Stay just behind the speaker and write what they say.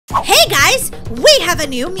Hey guys, we have a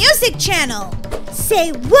new music channel.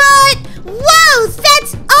 Say what? Whoa,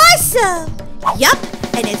 that's awesome! Yup,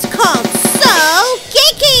 and it's called So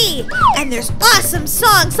Geeky! And there's awesome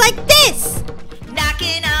songs like this.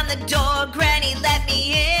 Knocking on the door, Granny, let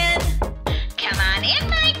me in. Come on in,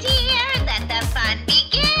 my dear, let the fun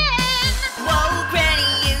begin. Whoa,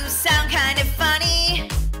 Granny, you sound kind of funny.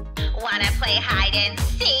 Wanna play hide and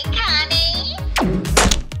seek, honey?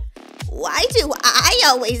 Why do I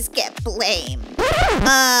always get blamed?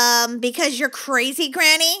 Because you're crazy,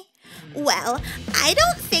 Granny? Well, I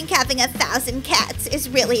don't think having 1,000 cats is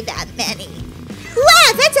really that many.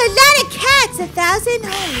 Wow, that's a lot of cats! 1,000,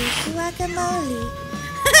 holy guacamole.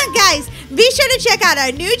 Guys, be sure to check out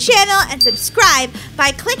our new channel and subscribe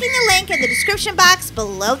by clicking the link in the description box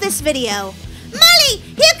below this video. Molly,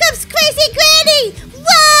 here comes Crazy Granny!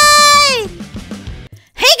 Run!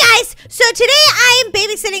 Hey guys, so today I am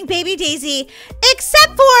babysitting baby Daisy,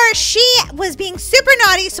 except for she was being super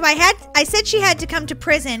naughty, so I said she had to come to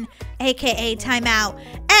prison, aka timeout,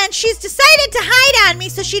 and she's decided to hide on me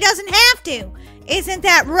so she doesn't have to. Isn't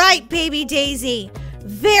that right, baby Daisy?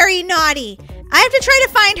 Very naughty. I have to try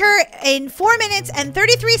to find her in 4 minutes and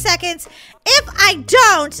 33 seconds. If I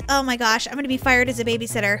don't, oh my gosh, I'm gonna be fired as a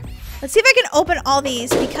babysitter. Let's see if I can open all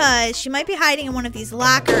these because she might be hiding in one of these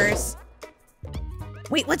lockers.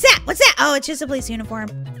 Wait, what's that? What's that? Oh, it's just a police uniform.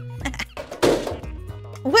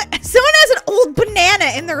 What? Someone has an old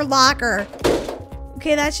banana in their locker.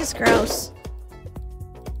 Okay, that's just gross.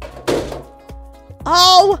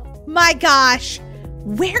 Oh my gosh.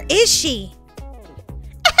 Where is she?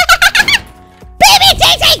 Baby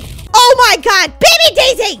Daisy! Oh my god, baby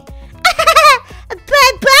Daisy!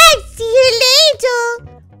 Bye-bye, see you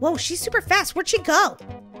later. Whoa, she's super fast. Where'd she go?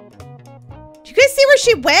 Did you guys see where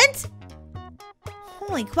she went?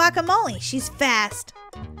 Holy guacamole, she's fast.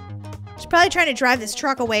 She's probably trying to drive this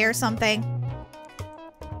truck away or something.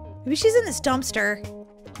 Maybe she's in this dumpster.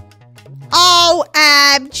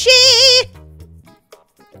 OMG!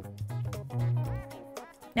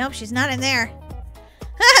 Nope, she's not in there.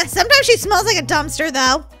 Sometimes she smells like a dumpster,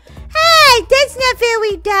 though. Hey, that's not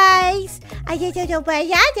very nice.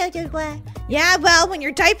 Yeah, well, when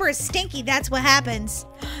your diaper is stinky, that's what happens.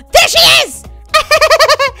 There she is!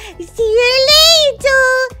 See you later.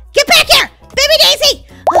 Get back here, baby Daisy.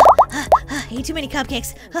 I ate too many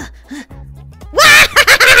cupcakes.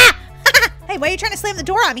 Hey, why are you trying to slam the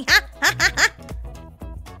door on me, huh?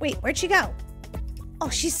 Wait, where'd she go? Oh,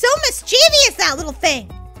 she's so mischievous, that little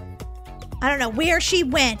thing. I don't know where she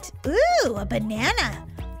went. Ooh, a banana.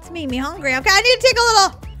 It's made me hungry. Okay, I need to take a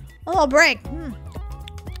little break.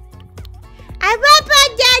 I want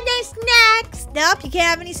banana snacks. Nope, you can't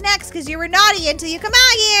have any snacks because you were naughty until you come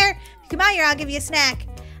out here. If you come out here, I'll give you a snack.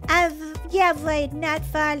 Yeah, right, not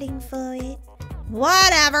falling for it.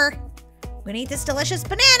 Whatever. I'm gonna eat this delicious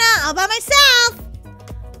banana all by myself.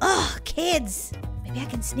 Oh, kids. Maybe I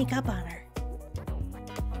can sneak up on her.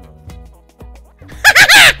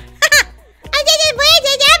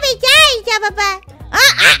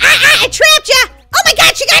 I trapped you! Oh my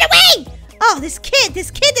god, she got away! Oh, this kid.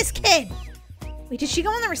 Wait, did she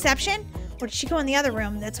go in the reception? Or did she go in the other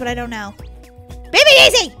room? That's what I don't know. Baby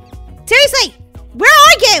Daisy! Seriously, where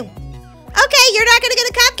are you? Okay, you're not gonna get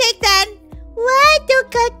a cupcake then. What? The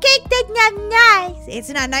cupcake? That's not nice. It's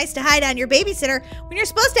not nice to hide on your babysitter when you're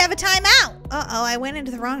supposed to have a timeout. Uh-oh, I went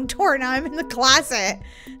into the wrong door. Now I'm in the closet.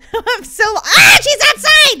 I'm so... Ah, she's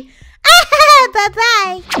outside! Ah,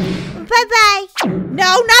 bye-bye. Bye-bye. No,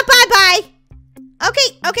 not bye-bye.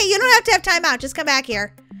 Okay, you don't have to have timeout. Just come back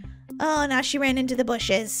here. Oh, now she ran into the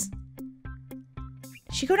bushes.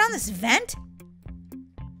 Did she go down this vent?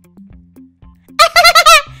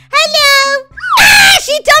 Hello! Ah,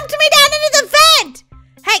 she dumped me down into the vent!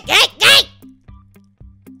 Hey!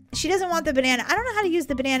 She doesn't want the banana. I don't know how to use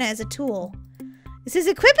the banana as a tool. It says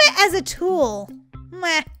equip it as a tool.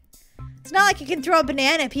 Meh. It's not like you can throw a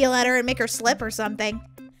banana peel at her and make her slip or something.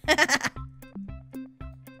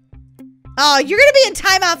 Oh, you're gonna be in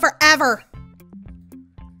timeout forever.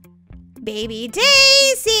 Baby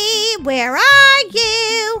Daisy, where are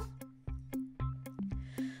you?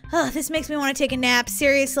 Oh, this makes me want to take a nap,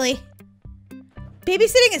 seriously.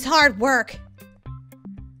 Babysitting is hard work.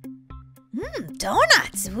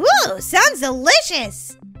 Donuts. Ooh, sounds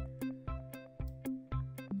delicious.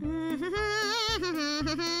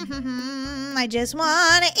 I just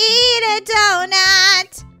want to eat a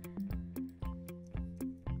donut.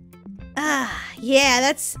 Ah, yeah,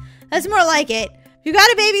 that's more like it. If you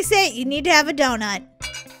gotta babysit, you need to have a donut.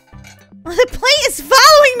 Oh, the plane is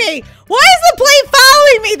following me. Why is the plane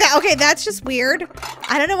following me? Okay, that's just weird.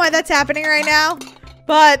 I don't know why that's happening right now.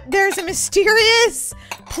 but there's a mysterious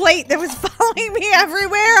plate that was following me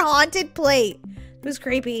everywhere. Haunted plate. It was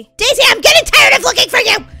creepy. Daisy, I'm getting tired of looking for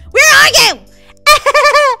you. Where are you?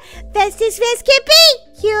 Bestest best can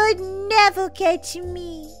be. You'll never catch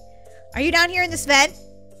me. Are you down here in this vent?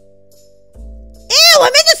 Ew, I'm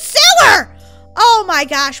in the sewer. Oh my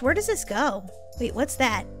gosh, where does this go? Wait, what's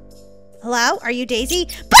that? Hello? Are you Daisy?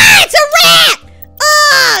 Bah, it's a rat!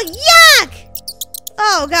 Oh, yuck!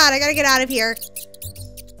 Oh god, I gotta get out of here.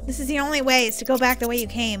 This is the only way, is to go back the way you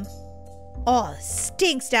came. Oh, it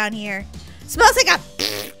stinks down here. Smells like a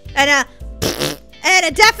and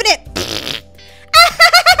a definite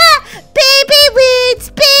baby weeds,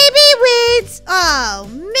 baby weeds. Oh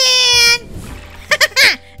man.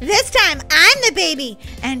 This time I'm the baby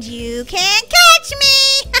and you can't catch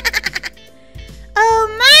me. Oh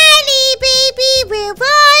Molly, baby, where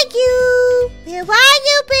are you? Where are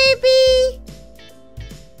you, baby?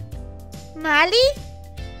 Molly?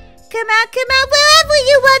 Come out, wherever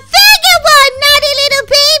you are. There you are, naughty little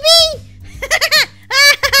baby.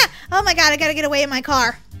 Oh my god, I gotta get away in my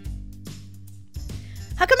car.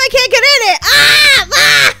 How come I can't get in it?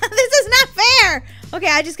 This is not fair. Okay,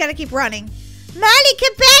 I just gotta keep running. Molly,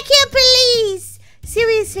 come back here, please.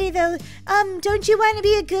 Seriously though, don't you want to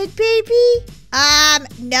be a good baby?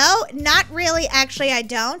 No, not really. Actually, I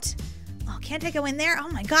don't. Oh, can't I go in there? Oh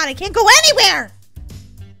my god, I can't go anywhere.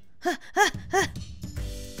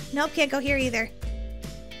 Nope, can't go here either.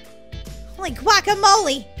 Holy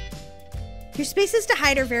guacamole. Your spaces to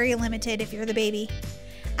hide are very limited if you're the baby.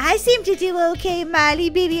 I seem to do okay, Molly.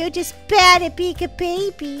 Baby, you're just bad at being a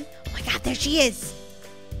baby. Oh my god, there she is.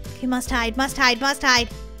 Okay, must hide, must hide, must hide.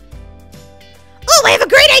 Oh, I have a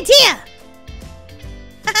great idea!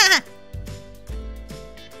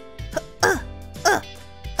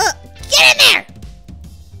 Get in there!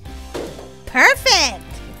 Perfect!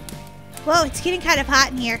 Whoa, it's getting kind of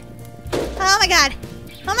hot in here. Oh my god.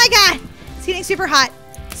 Oh my god. It's getting super hot.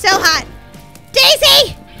 So hot.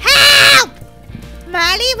 Daisy! Help!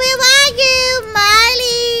 Molly, where are you?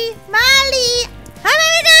 Molly! Molly!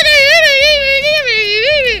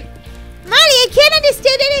 Molly, I can't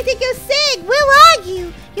understand anything you're saying. Where are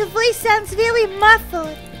you? Your voice sounds very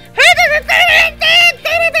muffled.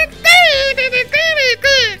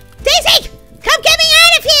 Daisy! Come get me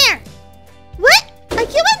out of here! What? Are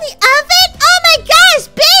you in the oven? Oh my gosh,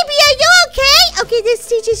 baby, are you okay? Okay, this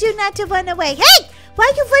teaches you not to run away. Hey! Why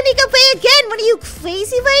are you running away again? What, are you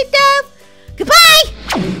crazy right now? Goodbye!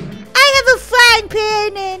 I have a frying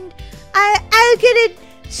pan and I'm gonna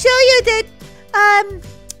show you that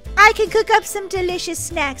I can cook up some delicious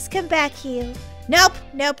snacks. Come back here. Nope,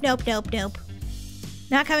 nope, nope, nope, nope.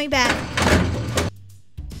 Not coming back.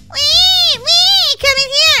 Wee! Come in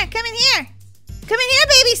here, come in here. Come in here,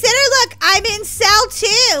 babysitter. Look, I'm in cell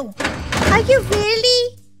 2. Are you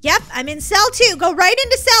really? Yep, I'm in cell 2. Go right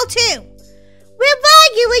into cell 2. Where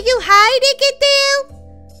are you? Are you hiding it there?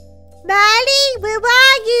 Molly, where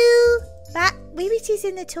are you? Maybe she's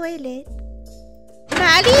in the toilet.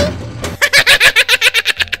 Molly?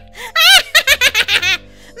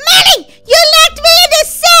 Molly, you locked me in the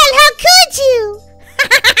cell. How could you?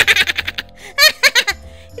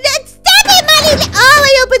 Stop it, Molly. Oh,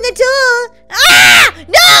 I opened the door.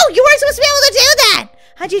 No, you weren't supposed to be able to do that.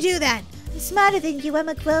 How'd you do that? I'm smarter than you. I'm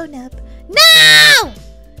a grown-up. No!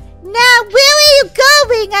 Now, where are you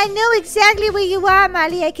going? I know exactly where you are,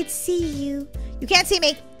 Molly. I can see you. You can't see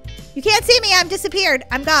me. You can't see me. I'm disappeared.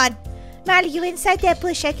 I'm gone. Molly, you're inside that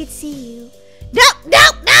bush. I can see you. No,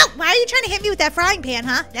 no, no. Why are you trying to hit me with that frying pan,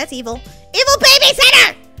 huh? That's evil. Evil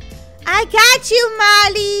babysitter. I got you,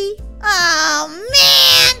 Molly. Oh,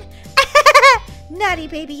 man. Naughty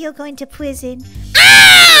baby, you're going to prison.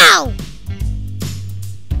 Ow!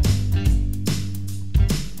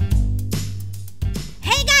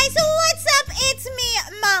 Hey guys, what's up? It's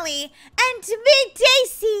me, Molly, and me,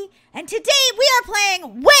 Daisy, and today we are playing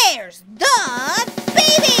Where's the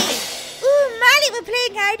Baby? Ooh, Molly, we're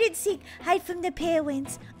playing hide and seek. Hide from the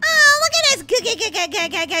parents. Oh, look at us.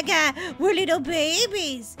 We're little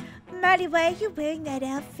babies. Molly, why are you wearing that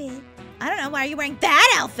outfit? I don't know. Why are you wearing that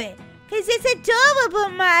outfit? Because it's adorable,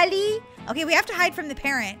 Molly. Okay, we have to hide from the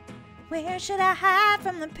parent. Where should I hide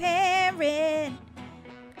from the parent?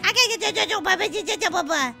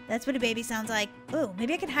 That's what a baby sounds like. Ooh,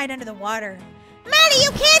 maybe I can hide under the water. Molly,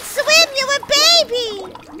 you can't swim. You're a baby.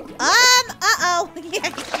 Uh-oh.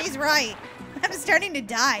 Yeah, she's right. I'm starting to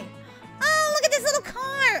die. Oh, look at this little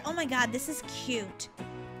car. Oh my God, this is cute.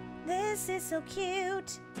 This is so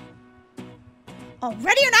cute. Oh,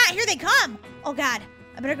 ready or not, here they come. Oh God,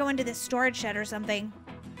 I better go into this storage shed or something.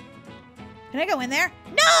 Can I go in there?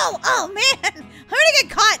 No! Oh man, I'm gonna get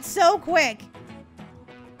caught so quick.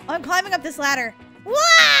 Oh, I'm climbing up this ladder.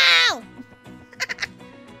 Wow!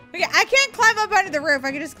 Okay, I can't climb up under the roof.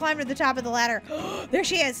 I can just climb to the top of the ladder. There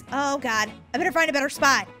she is. Oh, God. I better find a better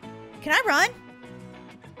spot. Can I run?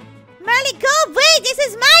 Marley, go away. This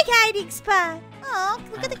is my hiding spot. Oh,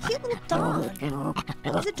 look at the cute little dog.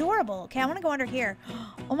 He's adorable. Okay, I want to go under here.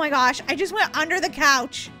 Oh, my gosh. I just went under the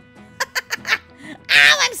couch.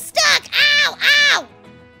 Ow, I'm stuck. Ow, ow.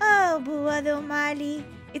 Oh, brother Marley.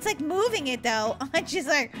 It's like moving it, though. I just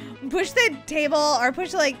like push the table or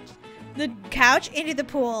push like the couch into the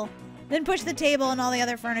pool. Then push the table and all the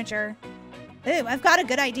other furniture. Ooh, I've got a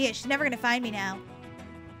good idea. She's never going to find me now.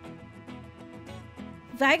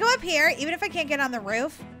 If I go up here, even if I can't get on the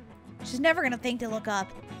roof, she's never going to think to look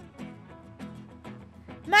up.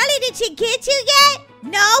 Molly, did she get you yet?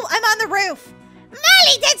 No, I'm on the roof.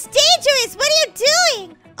 Molly, that's dangerous. What are you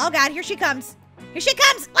doing? Oh, God, here she comes. Here she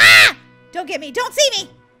comes. Ah! Don't get me. Don't see me.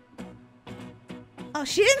 Oh,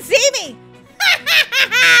 she didn't see me.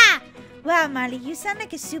 Wow, Molly, you sound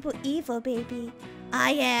like a super evil baby.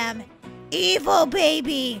 I am evil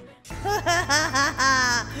baby.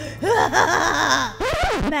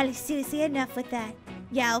 Molly, seriously, enough with that.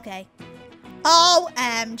 Yeah, okay.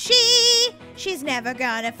 OMG, she's never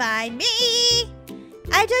gonna find me.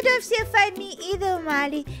 I don't know if she'll find me either,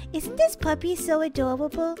 Molly. Isn't this puppy so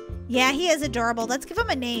adorable? Yeah, he is adorable. Let's give him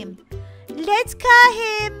a name. Let's call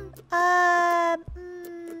him,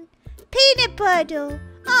 Peanut Butter.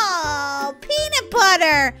 Oh, Peanut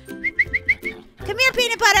Butter. Come here,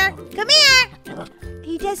 Peanut Butter. Come here.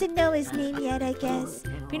 He doesn't know his name yet, I guess.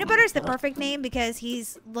 Peanut Butter is the perfect name because he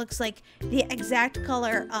looks like the exact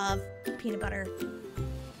color of peanut butter.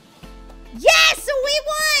 Yes, we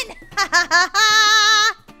won!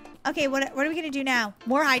 Okay, what are we gonna do now?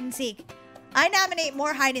 More hide and seek. I nominate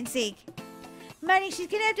more hide and seek. Money, she's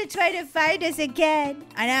gonna have to try to find us again.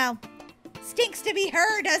 I know. Stinks to be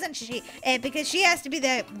her, doesn't she? Because she has to be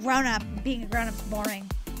the grown-up. Being a grown-up's boring.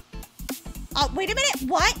 Oh, wait a minute.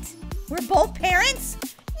 What? We're both parents?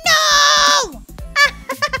 No!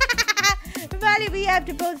 Molly, we have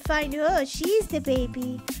to both find her. She's the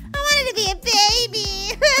baby. I wanted to be a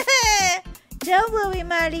baby. Don't worry,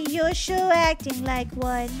 Molly. You're sure acting like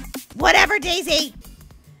one. Whatever, Daisy.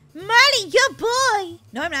 Molly, you're boy.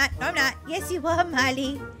 No, I'm not. No, I'm not. Yes, you are,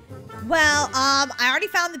 Molly. Well, I already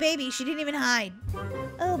found the baby. She didn't even hide.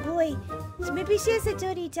 Oh, boy. Maybe she has a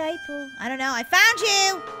dirty diaper. I don't know. I found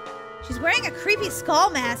you. She's wearing a creepy skull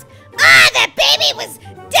mask. Ah, that baby was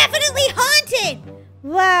definitely haunted.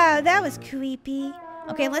 Wow, that was creepy.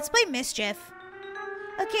 Okay, let's play mischief.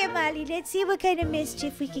 Okay, Molly, let's see what kind of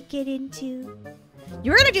mischief we could get into.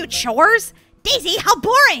 You're gonna do chores? Daisy, how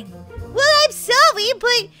boring. Well, I'm sorry,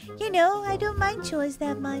 but, you know, I don't mind chores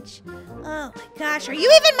that much. Oh, my gosh, are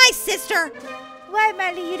you even my sister? Why,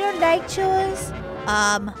 Molly, you don't like chores?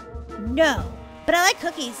 No. But I like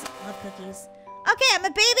cookies. Love cookies. Okay, I'm a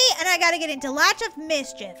baby, and I gotta get into lots of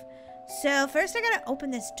mischief. So, first I gotta open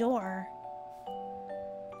this door.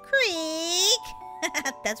 Creak.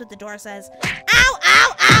 That's what the door says. Ow,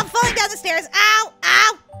 ow, ow, falling down the stairs. Ow,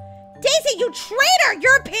 ow. Daisy, you traitor!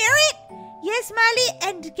 You're a parent? Yes, Molly,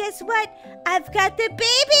 and guess what? I've got the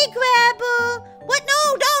baby grabber. What?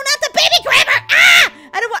 No, not the baby grabber. Ah!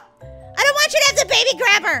 I don't want you to have the baby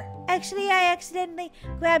grabber. Actually, I accidentally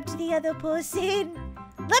grabbed the other person.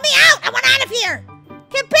 Let me out! I want out of here!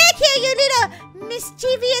 Get back here, you little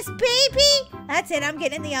mischievous baby! That's it, I'm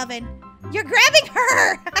getting in the oven. You're grabbing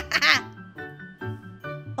her!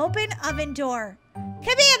 Open oven door. Come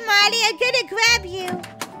here, Molly, I'm gonna grab you.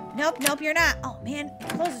 Nope, you're not. Oh, man, it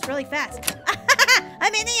closes really fast.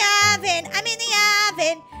 I'm in the oven! I'm in the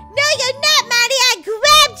oven! No, you're not, Molly! I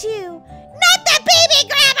grabbed you! Not the baby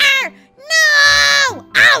grabber! No!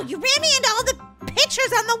 Ow! You ran me into all the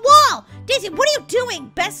pictures on the wall! Daisy, what are you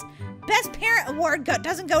doing? Best parent award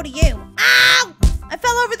doesn't go to you. Ow! I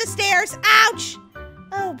fell over the stairs. Ouch!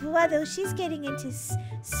 Oh, brother, she's getting into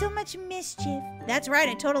so much mischief. That's right,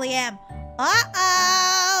 I totally am.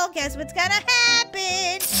 Uh-oh! Guess what's gonna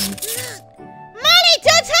happen? Molly,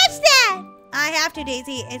 don't touch that! I have to,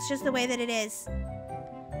 Daisy. It's just the way that it is.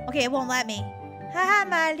 Okay, it won't let me. Haha,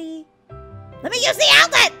 Molly. Let me use the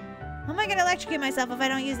outlet! How am I gonna electrocute myself if I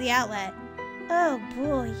don't use the outlet? Oh,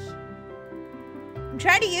 boy. I'm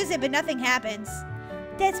trying to use it, but nothing happens.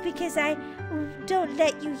 That's because I don't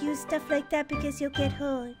let you use stuff like that because you'll get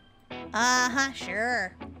hurt. Uh-huh,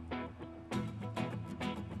 sure.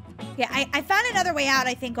 Yeah, I found another way out,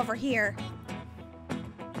 I think, over here.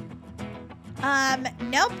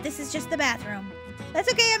 Nope, this is just the bathroom. That's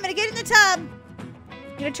okay, I'm gonna get in the tub.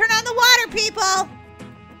 I'm gonna turn on the water, people.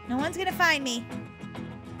 No one's gonna find me.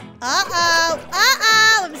 Uh-oh,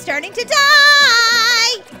 I'm starting to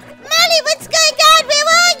die. Molly, what's going on? Where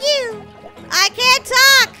are you? I can't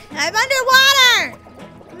talk. I'm underwater.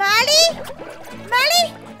 Molly?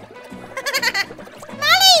 Molly?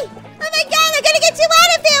 Molly! Oh my god, I'm gonna get you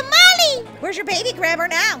out of there, Molly! Where's your baby grabber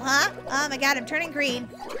now, huh? Oh my god, I'm turning green.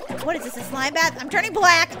 What is this, a slime bath? I'm turning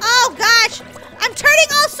black. Oh gosh! I'm turning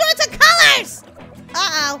all sorts of colors!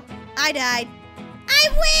 Uh-oh, I died. I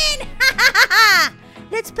win! Ha ha ha ha!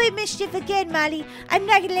 Let's play mischief again, Molly. I'm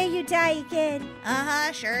not gonna let you die again.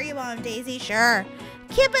 Uh-huh, sure you won't, Daisy, sure.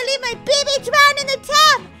 Can't believe my baby drowned in the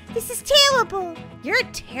tub! This is terrible. You're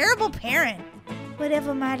a terrible parent.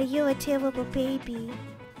 Whatever, Molly, you're a terrible baby.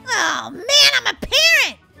 Oh, man, I'm a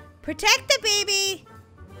parent! Protect the baby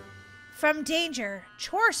from danger.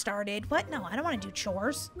 Chore started. What? No, I don't want to do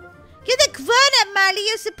chores. You're the grown-up, Molly.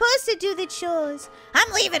 You're supposed to do the chores.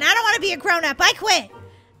 I'm leaving. I don't want to be a grown-up. I quit.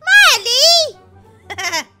 Molly!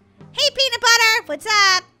 Hey, Peanut Butter. What's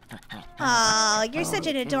up? Oh, you're such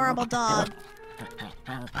an adorable dog.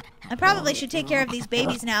 I probably should take care of these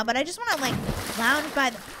babies now, but I just want to, like, lounge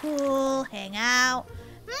by the pool, hang out.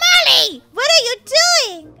 Molly! What are you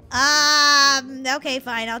doing? Okay,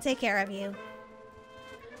 fine. I'll take care of you.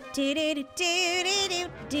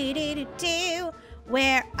 Do-do-do-do-do-do-do-do-do.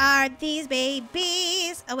 Where are these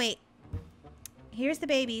babies? Oh, wait. Here's the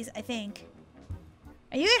babies, I think.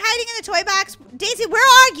 Are you hiding in the toy box? Daisy, where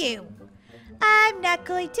are you? I'm not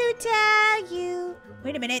going to tell you.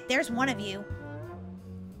 Wait a minute. There's one of you.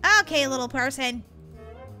 Okay, little person.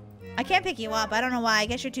 I can't pick you up. I don't know why. I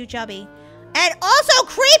guess you're too chubby. And also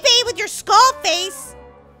creepy with your skull face.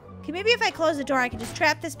 Okay, maybe if I close the door, I can just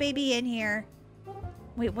trap this baby in here.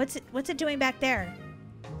 Wait, what's it doing back there?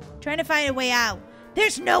 Trying to find a way out.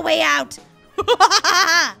 There's no way out.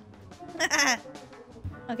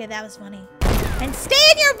 Okay, that was funny. And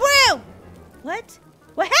stay in your room. What?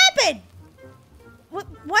 What happened?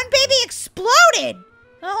 One baby exploded.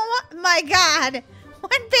 Oh my god.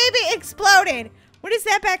 One baby exploded. What is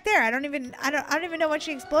that back there? I don't even know what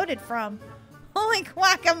she exploded from. Holy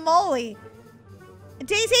guacamole.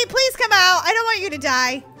 Daisy, please come out. I don't want you to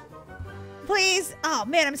die. Please. Oh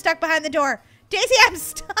man, I'm stuck behind the door. Daisy, I'm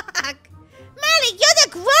stuck. Molly, you're the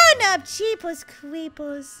grown-up. Cheapos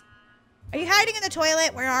creepos. Are you hiding in the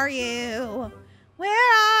toilet? Where are you? Where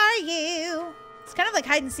are you? It's kind of like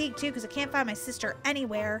hide and seek too, because I can't find my sister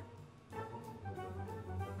anywhere.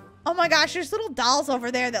 Oh my gosh, there's little dolls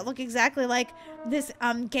over there that look exactly like this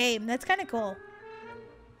game. That's kind of cool.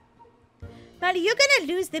 Molly, you're gonna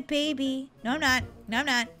lose the baby. No, I'm not. No, I'm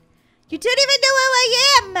not. You don't even know who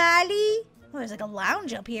I am, Molly. Oh, there's like a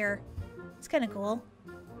lounge up here. It's kind of cool.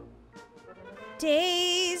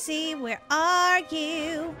 Daisy, where are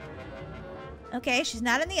you? Okay, she's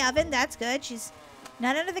not in the oven. That's good. She's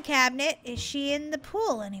not under the cabinet. Is she in the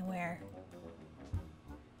pool anywhere?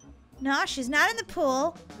 No, she's not in the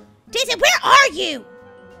pool. Daisy, where are you?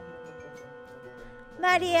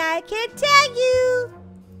 Molly, I can't tell you.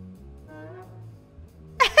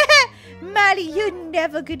 Molly, you're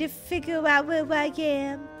never gonna figure out where I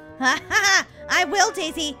am. I will,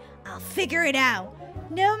 Daisy. I'll figure it out.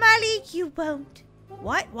 No, Molly, you won't.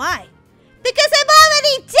 What? Why? Because I'm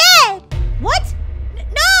already dead! What?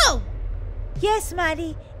 No! Yes,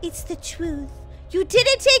 Molly, it's the truth. You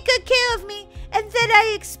didn't take good care of me, and then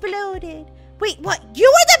I exploded. Wait, what? You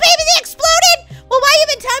were the baby that exploded? Well, why you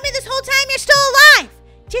been telling me this whole time you're still alive?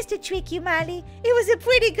 Just to trick you, Molly. It was a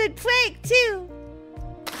pretty good prank, too.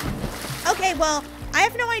 Okay, well, I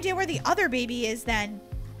have no idea where the other baby is then.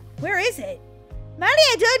 Where is it? Molly,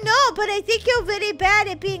 I don't know, but I think you're really bad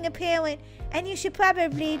at being a parent, and you should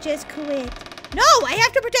probably just quit. No, I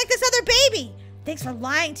have to protect this other baby. Thanks for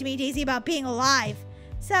lying to me, Daisy, about being alive.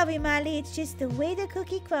 Sorry, Molly, it's just the way the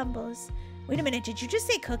cookie crumbles. Wait a minute, did you just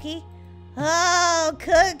say cookie? Oh,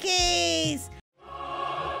 cookies!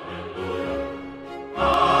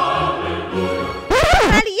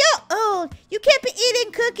 Molly, you're old. You can't be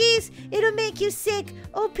eating cookies. It'll make you sick.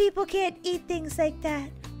 Old people can't eat things like that.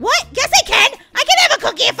 What? Yes, I can. I can have a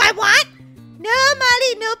cookie if I want. No,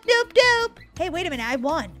 Molly. Nope, nope, nope. Hey, wait a minute. I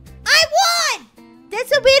won. I won! That's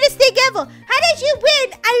the weirdest thing ever. How did you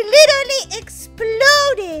win? I literally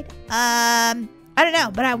exploded. I don't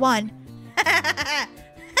know, but I won.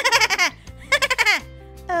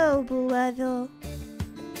 Oh, brother.